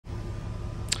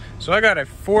So I got a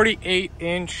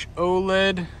 48-inch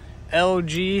OLED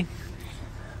LG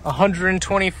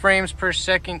 120 frames per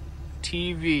second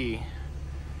TV.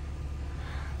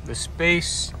 The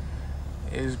space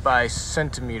is by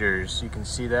centimeters. You can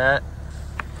see that.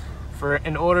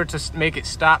 In order to make it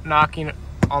stop knocking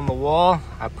on the wall,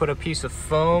 I put a piece of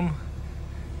foam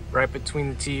right between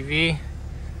the TV.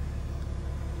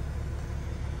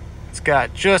 It's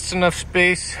got just enough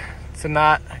space to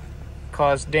not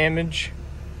cause damage.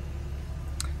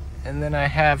 And then I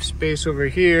have space over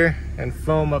here and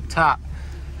foam up top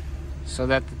so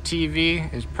that the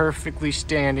TV is perfectly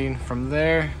standing from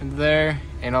there and there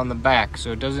and on the back,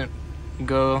 so it doesn't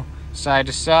go side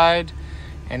to side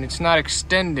and it's not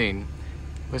extending.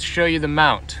 Let's show you the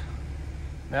mount.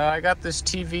 Now I got this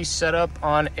TV set up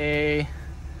on a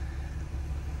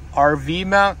RV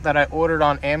mount that I ordered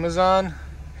on Amazon,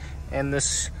 and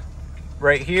this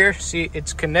right here, see,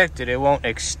 it's connected, it won't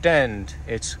extend,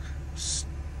 it's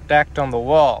stacked on the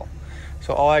wall.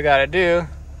 So all I gotta do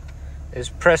is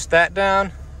press that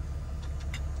down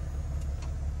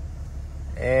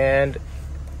and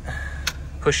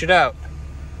push it out.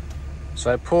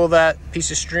 So I pull that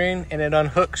piece of string and it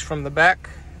unhooks from the back,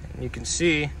 and you can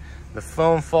see the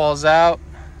foam falls out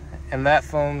and that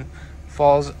foam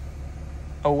falls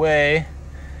away.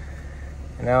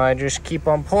 And now I just keep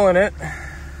on pulling it,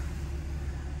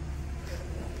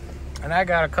 and I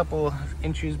got a couple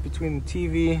inches between the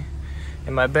TV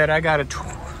and my bed. I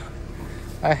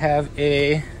have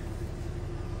a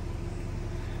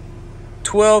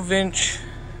 12-inch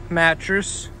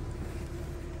mattress.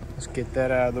 Let's get that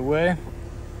out of the way.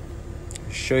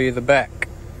 Show you the back.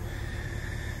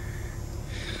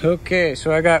 Okay,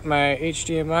 so I got my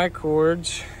HDMI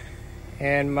cords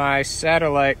and my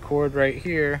satellite cord right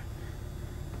here,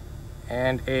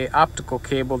 and a optical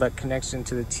cable that connects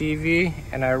into the TV,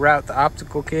 and I route the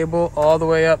optical cable all the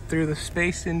way up through the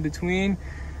space in between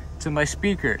to my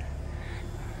speaker,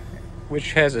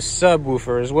 which has a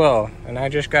subwoofer as well. And I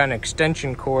just got an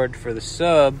extension cord for the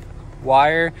sub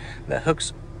wire that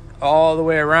hooks all the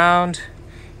way around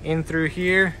in through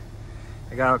here.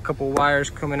 I got a couple wires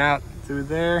coming out through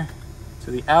there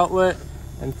to the outlet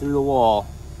and through the wall.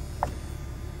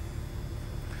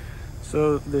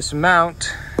 So this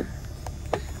mount,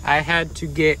 I had to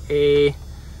get a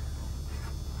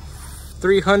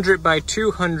 300 by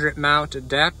 200 mount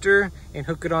adapter and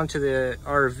hook it onto the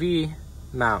RV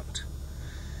mount.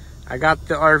 I got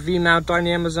the RV mount on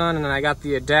Amazon and I got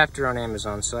the adapter on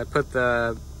Amazon. So I put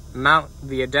the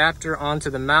adapter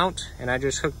onto the mount, and I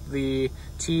just hooked the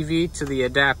TV to the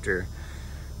adapter.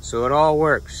 So it all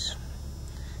works.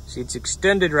 See, it's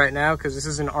extended right now because this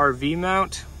is an RV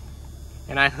mount,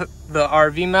 and I hooked the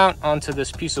RV mount onto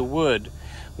this piece of wood,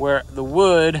 where the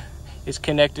wood is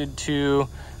connected to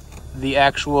the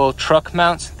actual truck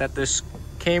mounts that this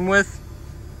came with.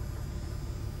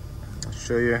 I'll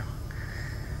show you.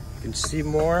 You can see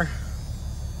more.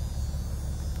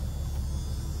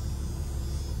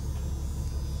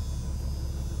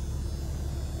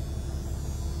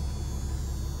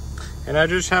 And I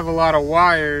just have a lot of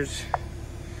wires,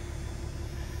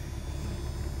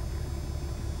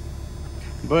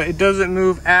 but it doesn't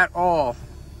move at all.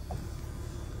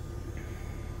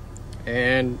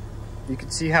 And you can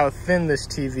see how thin this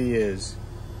TV is.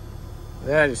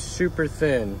 That is super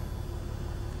thin.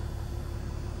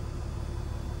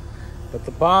 But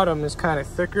the bottom is kind of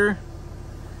thicker.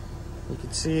 You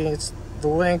can see it's the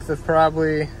length of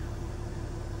probably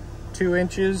 2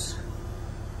 inches.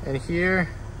 And here,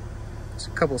 it's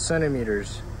a couple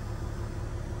centimeters.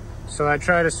 So I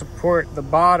try to support the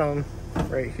bottom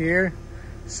right here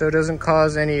so it doesn't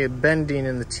cause any bending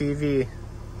in the TV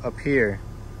up here.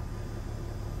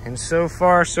 And so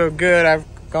far so good. I've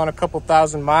gone a couple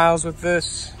thousand miles with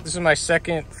this. This is my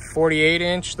second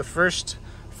 48-inch. The first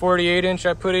 48-inch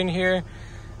I put in here,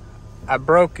 I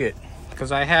broke it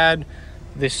because I had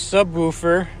this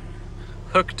subwoofer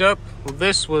hooked up. Well,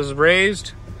 this was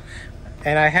raised,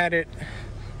 and I had it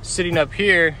sitting up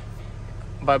here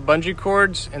by bungee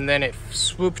cords, and then it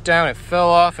swooped down, it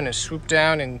fell off, and it swooped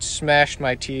down and smashed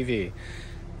my TV.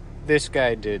 This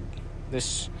guy did.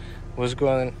 This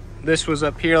was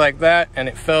up here like that, and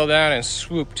it fell down and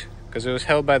swooped because it was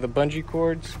held by the bungee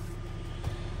cords,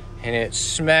 and it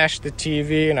smashed the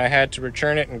TV, and I had to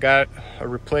return it and got a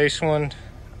replaced one.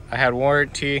 I had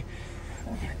warranty,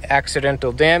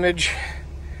 accidental damage.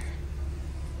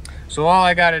 So all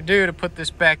I got to do to put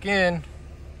this back in.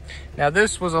 Now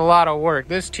this was a lot of work.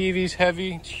 This TV's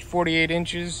heavy, 48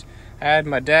 inches. I had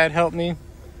my dad help me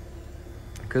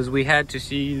because we had to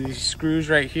see these screws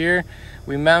right here.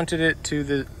 We mounted it to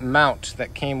the mount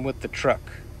that came with the truck.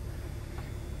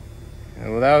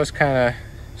 Well, that was kind of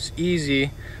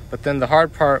easy, but then the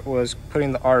hard part was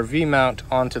putting the RV mount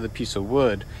onto the piece of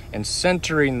wood and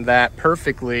centering that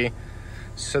perfectly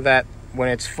so that when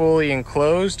it's fully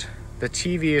enclosed, the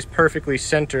TV is perfectly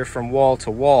centered from wall to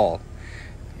wall.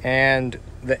 And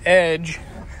the edge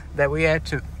that we had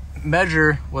to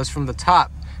measure was from the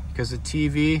top, because the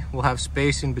TV will have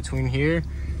space in between here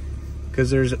because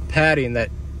there's a padding that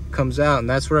comes out, and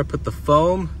that's where I put the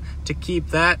foam to keep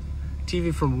that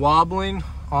TV from wobbling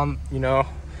on, you know,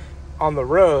 on the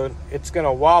road. It's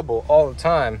gonna wobble all the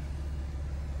time.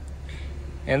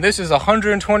 And this is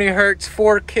 120 hertz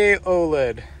 4K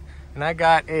OLED, and I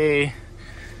got a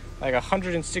like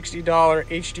 $160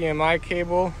 HDMI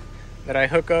cable that I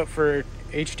hook up for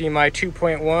HDMI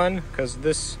 2.1, because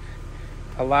this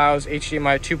allows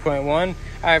HDMI 2.1.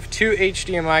 I have two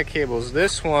HDMI cables.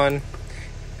 This one,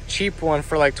 cheap one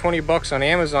for like 20 bucks on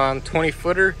Amazon, 20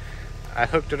 footer. I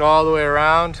hooked it all the way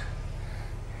around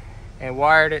and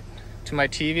wired it to my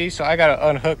TV. So I gotta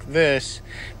unhook this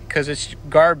because it's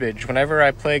garbage. Whenever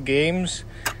I play games,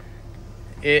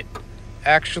 it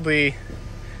actually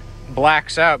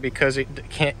blacks out because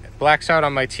blacks out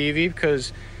on my TV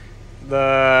because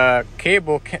the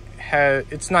cable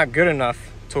it's not good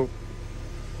enough to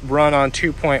run on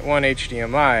 2.1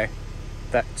 HDMI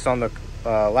that's on the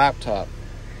laptop.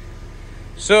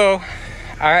 So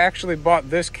I actually bought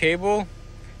this cable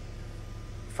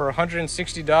for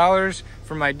 $160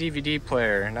 for my DVD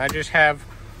player, and I just have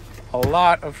a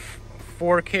lot of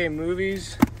 4K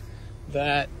movies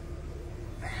that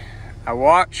I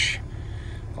watch,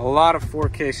 a lot of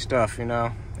 4K stuff, you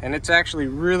know, and it's actually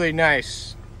really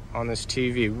nice on this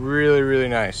TV, really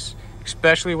nice,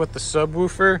 especially with the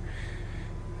subwoofer.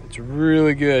 It's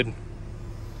really good.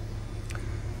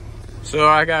 So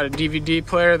I got a DVD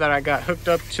player that I got hooked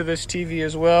up to this TV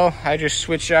as well. I just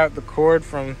switch out the cord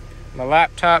from my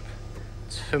laptop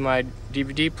to my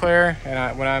DVD player,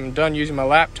 and when I'm done using my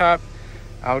laptop,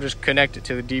 I'll just connect it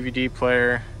to the DVD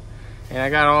player. And I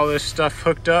got all this stuff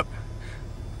hooked up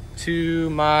to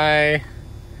my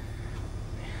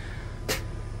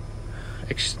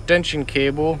extension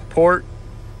cable port,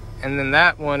 and then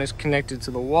that one is connected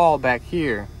to the wall back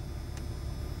here,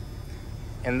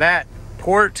 and that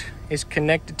port is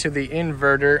connected to the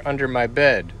inverter under my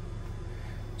bed.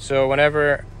 So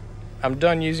whenever I'm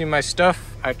done using my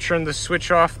stuff, I turn the switch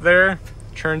off there,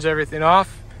 turns everything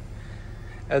off,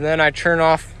 and then I turn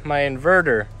off my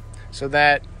inverter so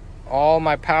that all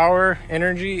my power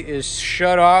energy is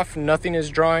shut off, nothing is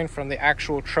drawing from the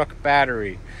actual truck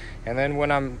battery. And then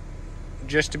when I'm,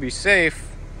 just to be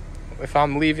safe, if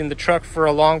I'm leaving the truck for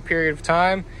a long period of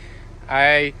time,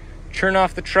 I turn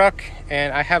off the truck,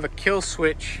 and I have a kill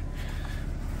switch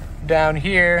down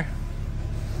here.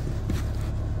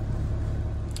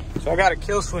 So I got a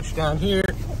kill switch down here.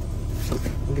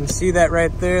 You can see that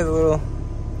right there, the little,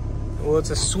 well,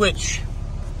 it's a switch.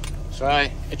 So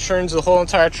it turns the whole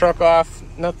entire truck off,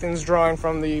 nothing's drawing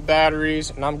from the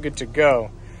batteries, and I'm good to go.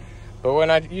 But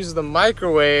when I use the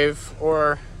microwave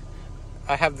or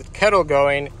I have the kettle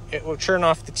going, it will turn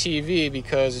off the TV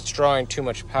because it's drawing too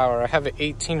much power. I have an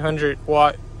 1800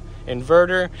 watt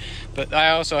inverter, but I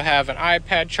also have an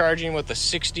iPad charging with a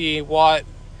 60 watt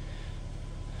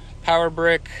power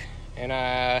brick, and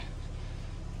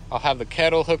I'll have the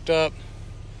kettle hooked up.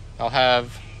 I'll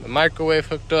have the microwave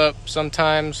hooked up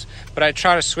sometimes, but I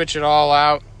try to switch it all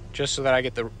out just so that I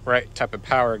get the right type of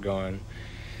power going.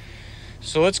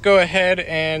 So let's go ahead,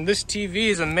 and this TV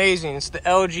is amazing. It's the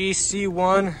LG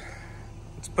C1.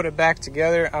 Let's put it back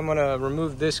together. I'm gonna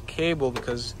remove this cable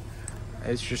because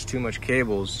it's just too much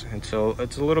cables, and so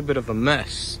it's a little bit of a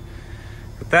mess.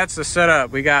 But that's the setup.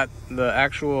 We got the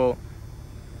actual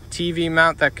TV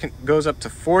mount that goes up to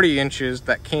 40 inches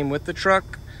that came with the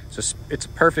truck. So it's a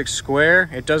perfect square.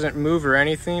 It doesn't move or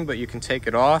anything, but you can take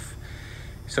it off.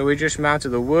 So we just mounted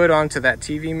the wood onto that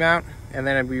TV mount, and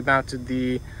then we mounted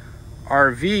the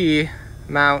RV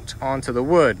mount onto the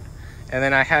wood. And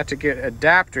then I had to get an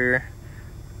adapter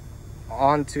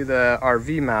onto the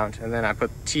RV mount, and then I put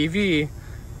the TV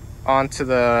onto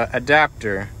the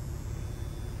adapter.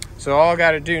 So all I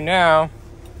got to do now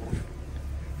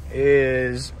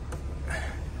is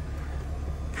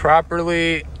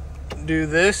properly do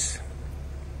this,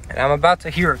 and I'm about to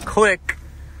hear a click.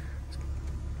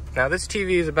 Now this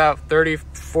TV is about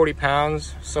 30-40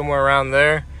 pounds, somewhere around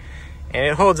there, and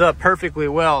it holds up perfectly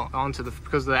well onto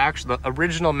because the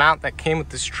original mount that came with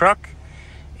this truck,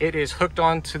 it is hooked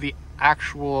onto the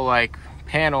actual like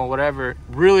panel, whatever,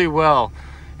 really well.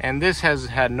 And this has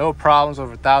had no problems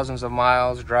over thousands of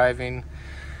miles driving.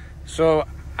 So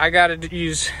I got to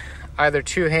use either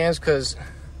two hands because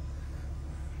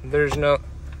there's no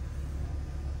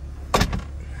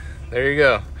there you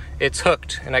go. It's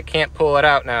hooked and I can't pull it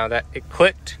out now. That it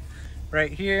clicked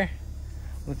right here.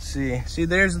 Let's see. See,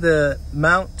 there's the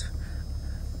mount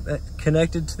that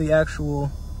connected to the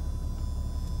actual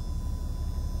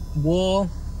wall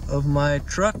of my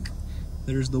truck.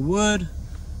 There's the wood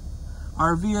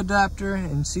RV adapter,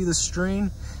 and see the string?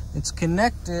 It's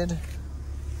connected.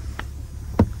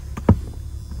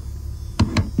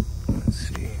 Let's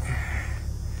see.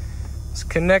 It's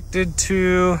connected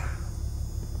to,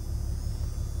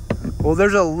 well,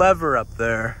 there's a lever up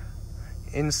there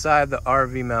inside the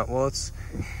RV mount. Well, it's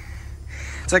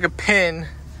like a pin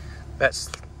that's,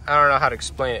 I don't know how to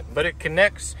explain it, but it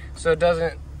connects so it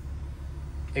doesn't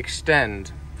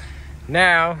extend.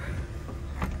 Now,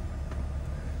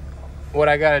 what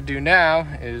I gotta do now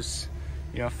is,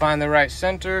 you know, find the right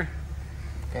center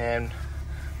and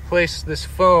place this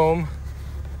foam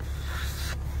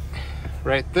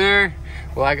right there.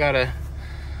 Well, I gotta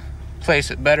place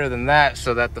it better than that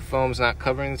so that the foam's not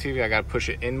covering the TV. I gotta push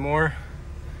it in more.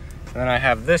 Then I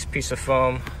have this piece of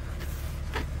foam.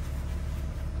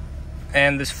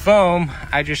 And this foam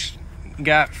I just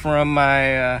got from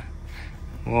my,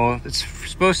 well, it's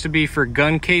supposed to be for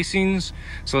gun casings,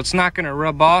 so it's not gonna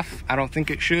rub off. I don't think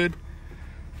it should.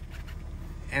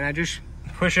 And I just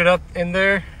push it up in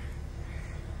there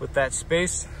with that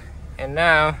space, and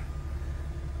now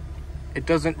it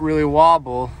doesn't really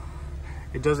wobble.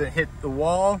 It doesn't hit the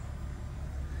wall,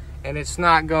 and it's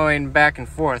not going back and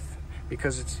forth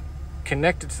because it's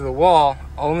connected to the wall.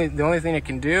 The only thing it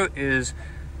can do is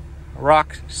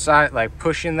rock side, like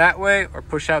push in that way or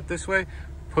push out this way,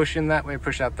 push in that way,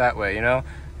 push out that way, you know,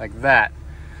 like that.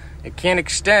 It can't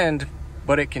extend,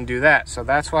 but it can do that. So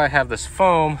that's why I have this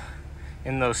foam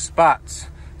in those spots,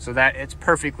 so that it's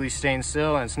perfectly staying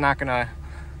still and it's not gonna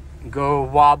go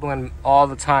wobbling all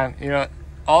the time. You know,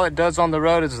 all it does on the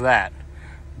road is that.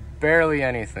 Barely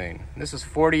anything. This is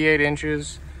 48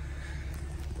 inches.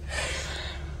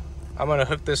 I'm gonna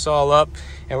hook this all up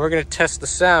and we're gonna test the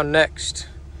sound next.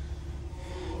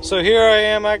 So here I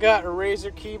am, I got a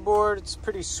Razer keyboard, it's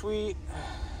pretty sweet.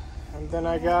 And then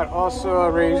I got also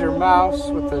a Razer mouse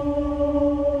with a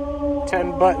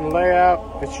 10-button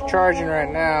layout. It's charging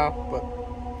right now,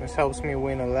 but this helps me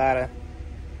win a lot of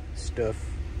stuff.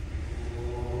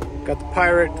 Got the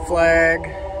pirate flag.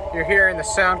 You're hearing the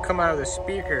sound come out of the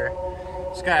speaker.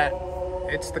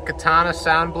 It's the Katana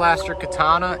Sound Blaster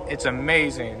Katana. It's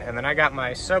amazing. And then I got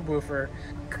my subwoofer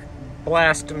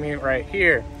blasting me right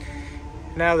here.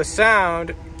 Now the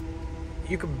sound,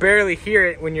 you can barely hear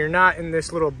it when you're not in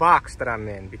this little box that I'm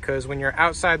in, because when you're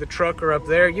outside the truck or up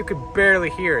there, you could barely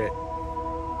hear it.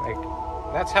 Like,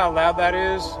 that's how loud that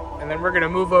is. And then we're gonna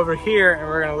move over here and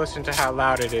we're gonna listen to how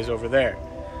loud it is over there.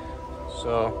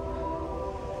 So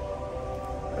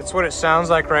that's what it sounds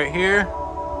like right here.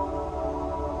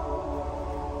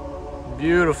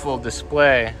 Beautiful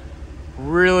display.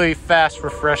 Really fast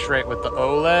refresh rate with the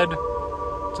OLED.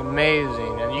 It's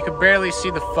amazing. And you can barely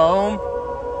see the foam.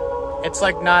 It's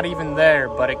like not even there,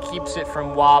 but it keeps it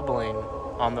from wobbling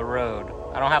on the road.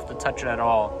 I don't have to touch it at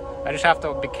all. I just have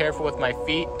to be careful with my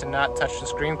feet to not touch the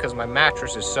screen because my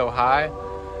mattress is so high.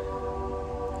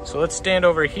 So let's stand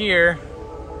over here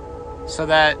so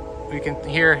that we can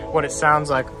hear what it sounds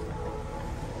like.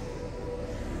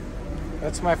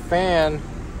 That's my fan.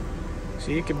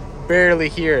 So you can barely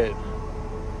hear it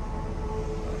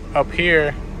up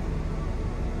here.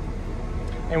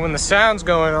 And when the sound's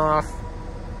going off,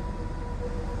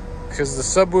 because the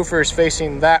subwoofer is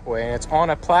facing that way and it's on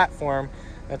a platform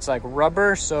that's like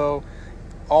rubber, so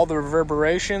all the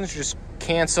reverberations just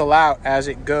cancel out as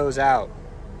it goes out.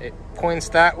 It points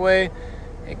that way,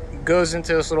 it goes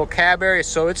into this little cab area,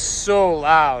 so it's so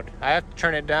loud. I have to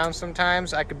turn it down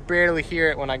sometimes. I could barely hear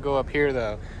it when I go up here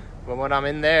though. But when I'm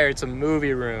in there, it's a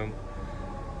movie room.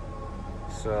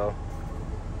 So,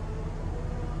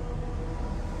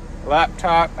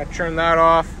 laptop, I turn that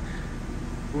off.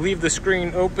 Leave the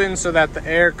screen open so that the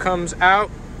air comes out.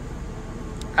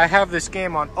 I have this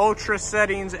game on ultra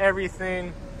settings,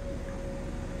 everything.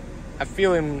 I'm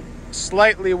feeling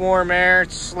slightly warm air,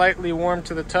 it's slightly warm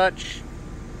to the touch.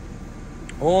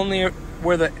 Only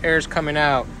where the air's coming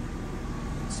out.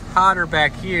 It's hotter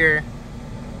back here.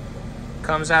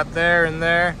 Comes out there and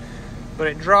there, but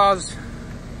it draws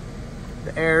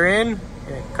the air in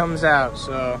and it comes out,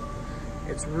 so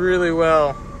it's really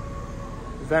well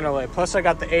ventilated. Plus I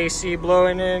got the AC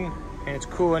blowing in and it's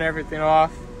cooling everything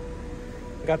off.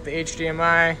 Got the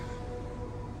HDMI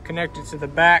connected to the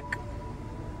back,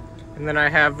 and then I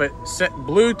have it set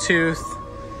Bluetooth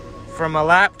from a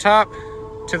laptop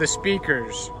to the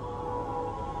speakers,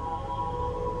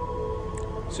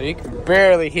 so you can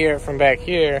barely hear it from back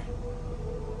here.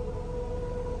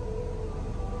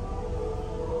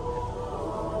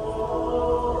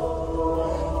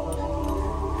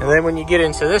 then when you get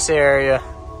into this area,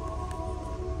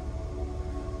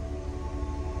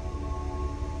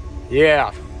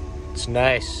 yeah, it's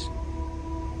nice.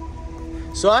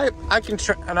 So I can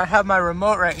and I have my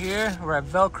remote right here where I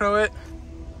Velcro it,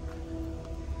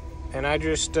 and I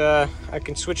just I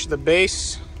can switch the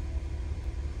base.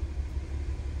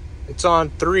 It's on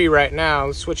 3 right now.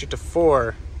 Let's switch it to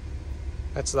 4.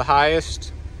 That's the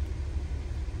highest.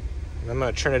 And I'm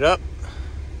gonna turn it up.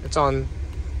 It's on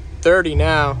 30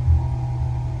 now.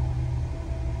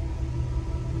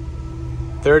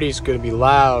 30 is gonna be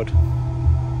loud.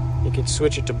 You can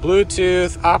switch it to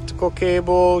Bluetooth, optical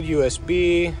cable,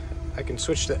 USB. I can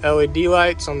switch to LED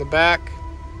lights on the back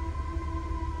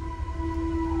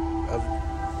of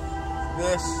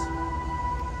this.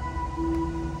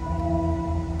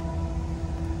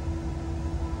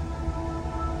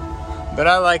 But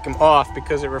I like them off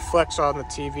because it reflects on the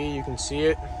TV. You can see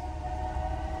it.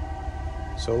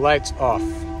 So lights off.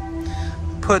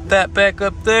 Put that back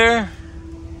up there.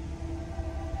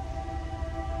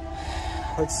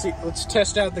 Let's see. Let's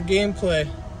test out the gameplay.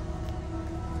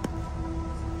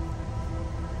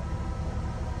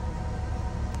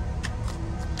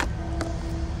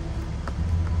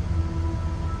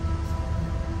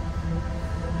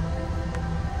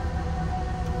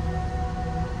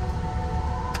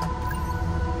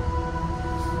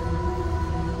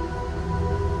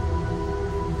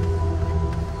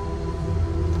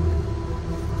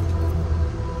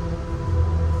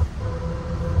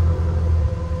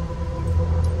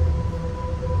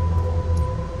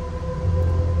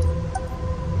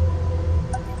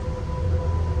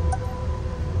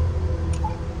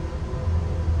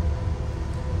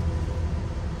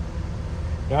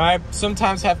 Now I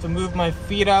sometimes have to move my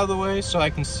feet out of the way so I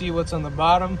can see what's on the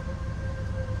bottom.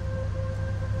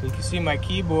 You can see my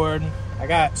keyboard. I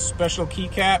got special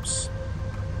keycaps.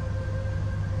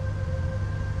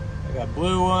 I got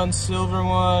blue one, silver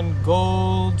one,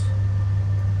 gold,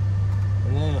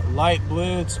 and then light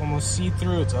blue. It's almost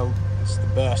see-through. It's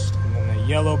the best. And then the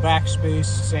yellow backspace,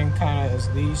 same kind of as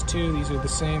these two. These are the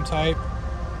same type.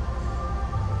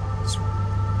 It's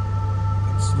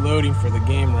loading for the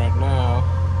game right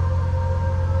now.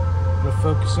 We're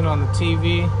focusing on the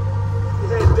TV.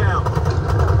 Head down.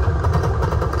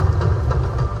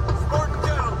 Spartan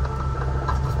down.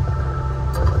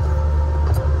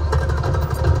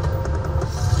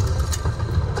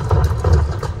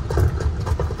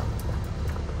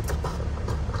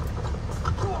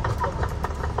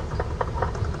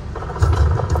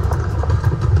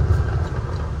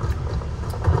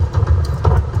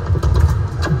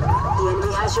 The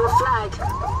enemy has your flag.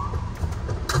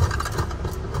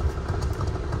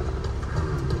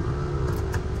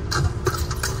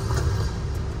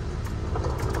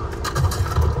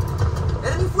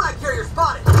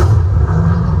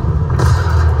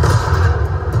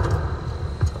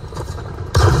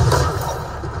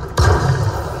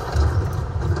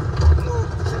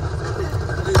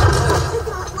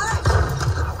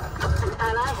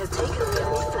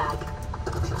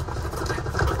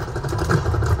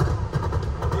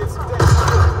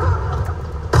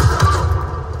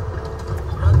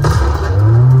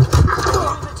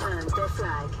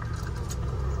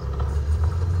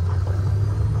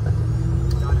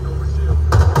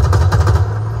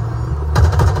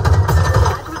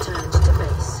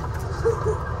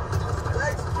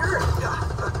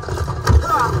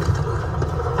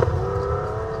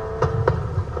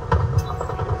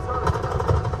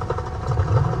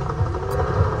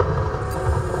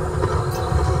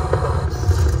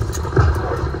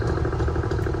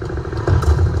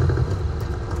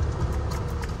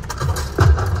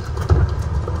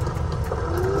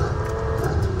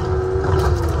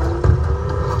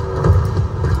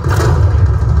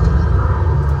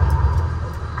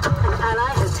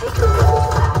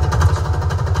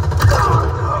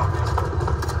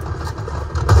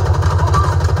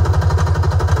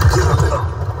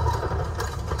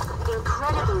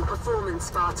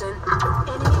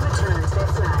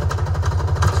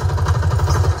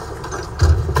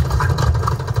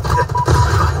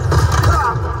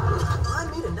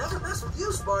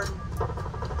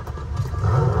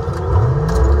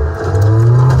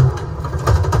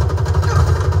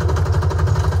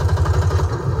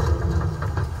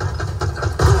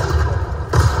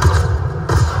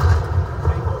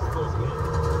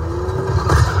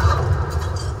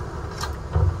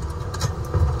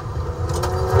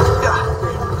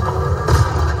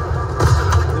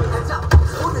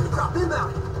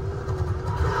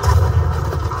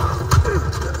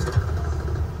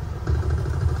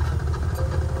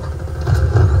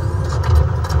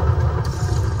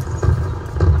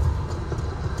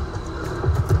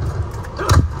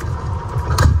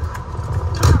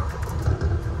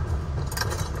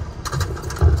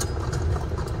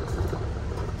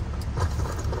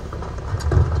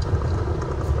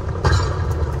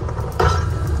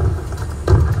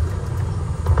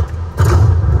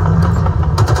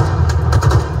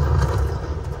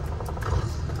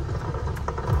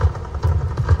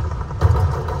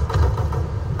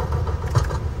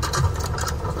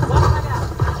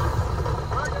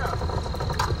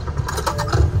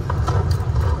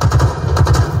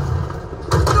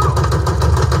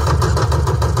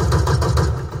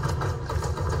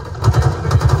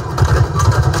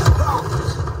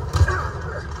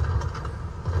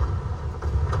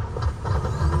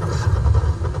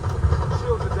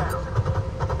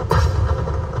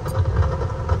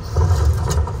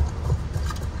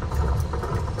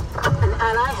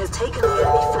 ally has taken the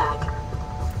enemy flag.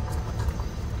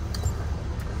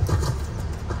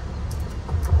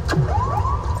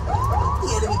 The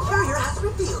enemy carrier has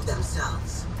revealed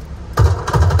themselves.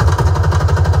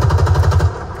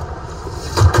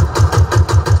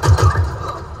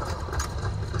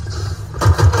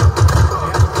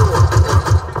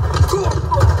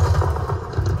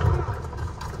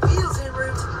 Wheels en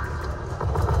route.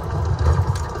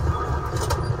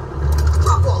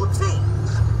 Rock wall obtained.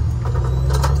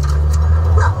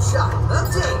 Grapple shot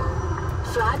obtained.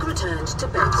 Flag returned to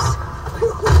base.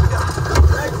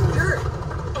 Flag secured.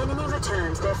 Enemy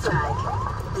returns their flag.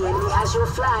 The enemy has your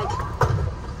flag.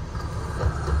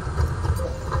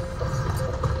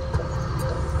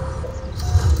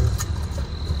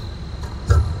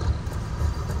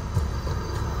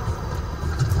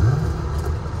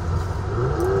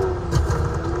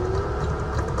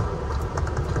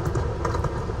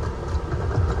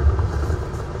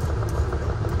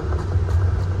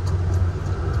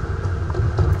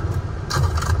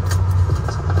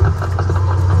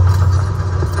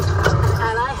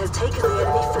 Taken the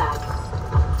enemy flag.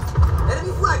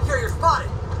 Enemy flag carrier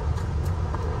spotted.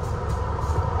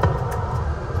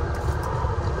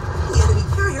 The enemy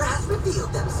carrier has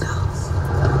revealed themselves.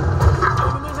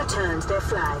 Enemy returns their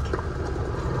flag.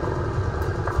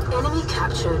 Enemy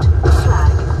captured the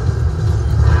flag.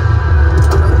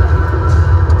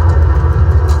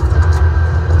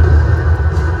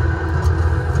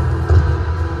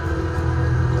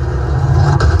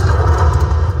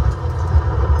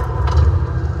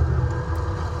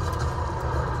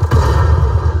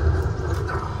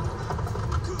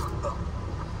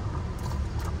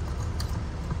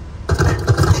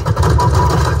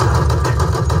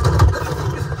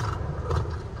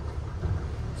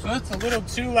 It's a little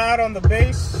too loud on the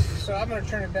bass, so I'm going to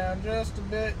turn it down just a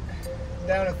bit,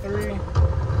 down to 3.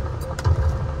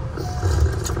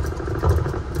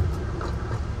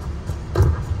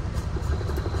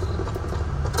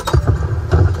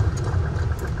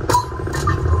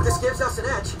 This gives us an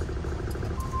edge.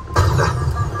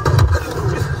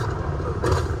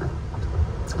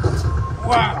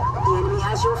 Wow. The enemy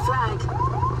has your flag.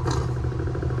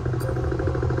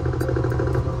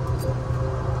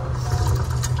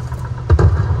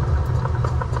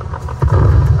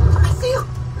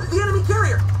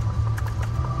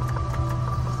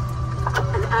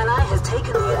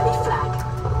 Taken the enemy flag.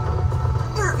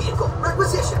 Air vehicle,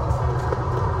 requisition.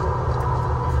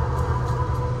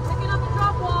 Picking up the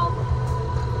drop wall.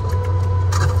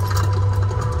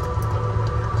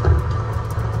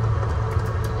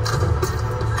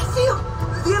 I see him!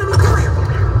 The enemy carrier!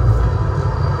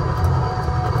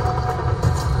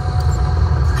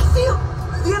 I see him!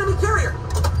 The enemy carrier!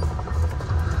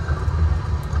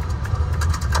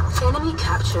 Enemy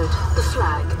captured the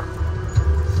flag.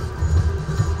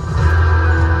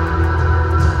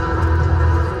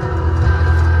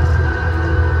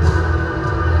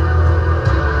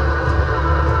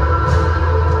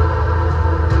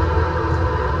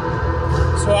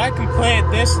 So I can play it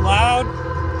this loud.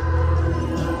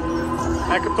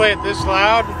 I can play it this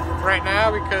loud right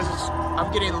now because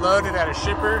I'm getting loaded at a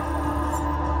shipper.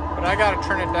 But I gotta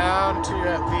turn it down to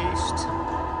at least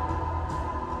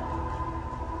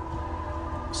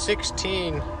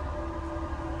 16.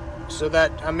 So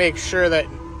that I make sure that,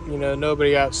 you know,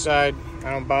 nobody outside, I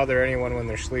don't bother anyone when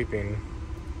they're sleeping.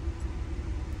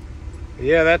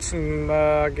 Yeah, that's some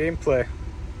gameplay.